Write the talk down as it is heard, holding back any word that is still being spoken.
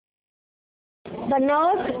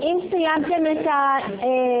בנות, אם סיימתם את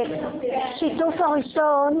השיתוף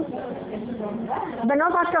הראשון,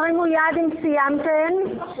 בנות רק תרימו יד אם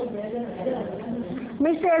סיימתם.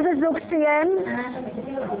 איזה זוג סיים?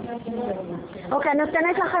 אוקיי, אני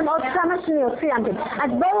נותנת לכם עוד כמה שניות, סיימתם.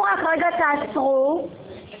 אז בואו רק רגע תעצרו.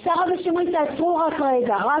 שרה ושמרי תעצרו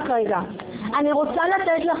רק רגע. אני רוצה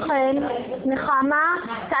לתת לכם, נחמה,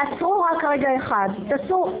 תעצרו רק רגע אחד.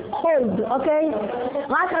 תעשו הולד, אוקיי?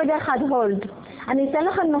 רק רגע אחד הולד. אני אתן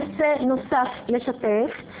לכם נושא נוסף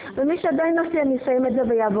לשתף, ומי שעדיין נושא אני אסיים את זה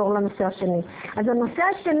ויעבור לנושא השני. אז הנושא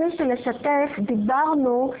השני של לשתף,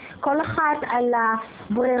 דיברנו כל אחת על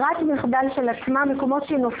הברירת מחדל של עצמה, מקומות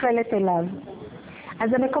שהיא נופלת אליו.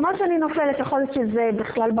 אז המקומות שאני נופלת, יכול להיות שזה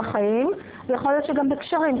בכלל בחיים, ויכול להיות שגם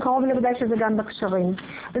בקשרים, קרוב לוודאי שזה גם בקשרים.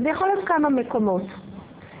 וזה יכול להיות כמה מקומות.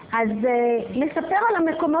 אז לספר על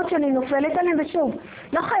המקומות שאני נופלת עליהם, ושוב,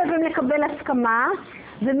 לא חייבים לקבל הסכמה,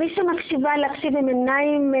 ומי שמקשיבה להקשיב עם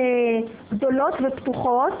עיניים גדולות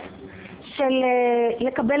ופתוחות, של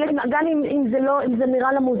לקבל, גם אם זה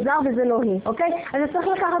נראה לה מוזר וזה לא היא, אוקיי? אז צריך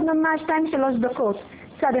לקחת ממש 2-3 דקות.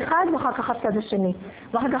 צד אחד ואחר כך הצד השני.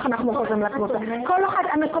 ואחר כך אנחנו חוזרים לקבוצה. כל אחד,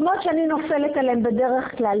 המקומות שאני נופלת עליהם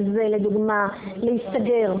בדרך כלל זה לדוגמה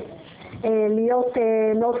להסתגר, להיות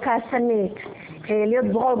מאוד כעסנית, להיות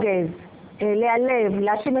ברוגז, להיעלב,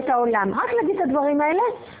 להאשים את העולם. רק להגיד את הדברים האלה,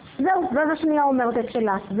 זהו, ואז השנייה אומרת את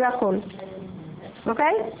שלה, זה הכל.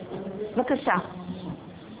 אוקיי? בבקשה.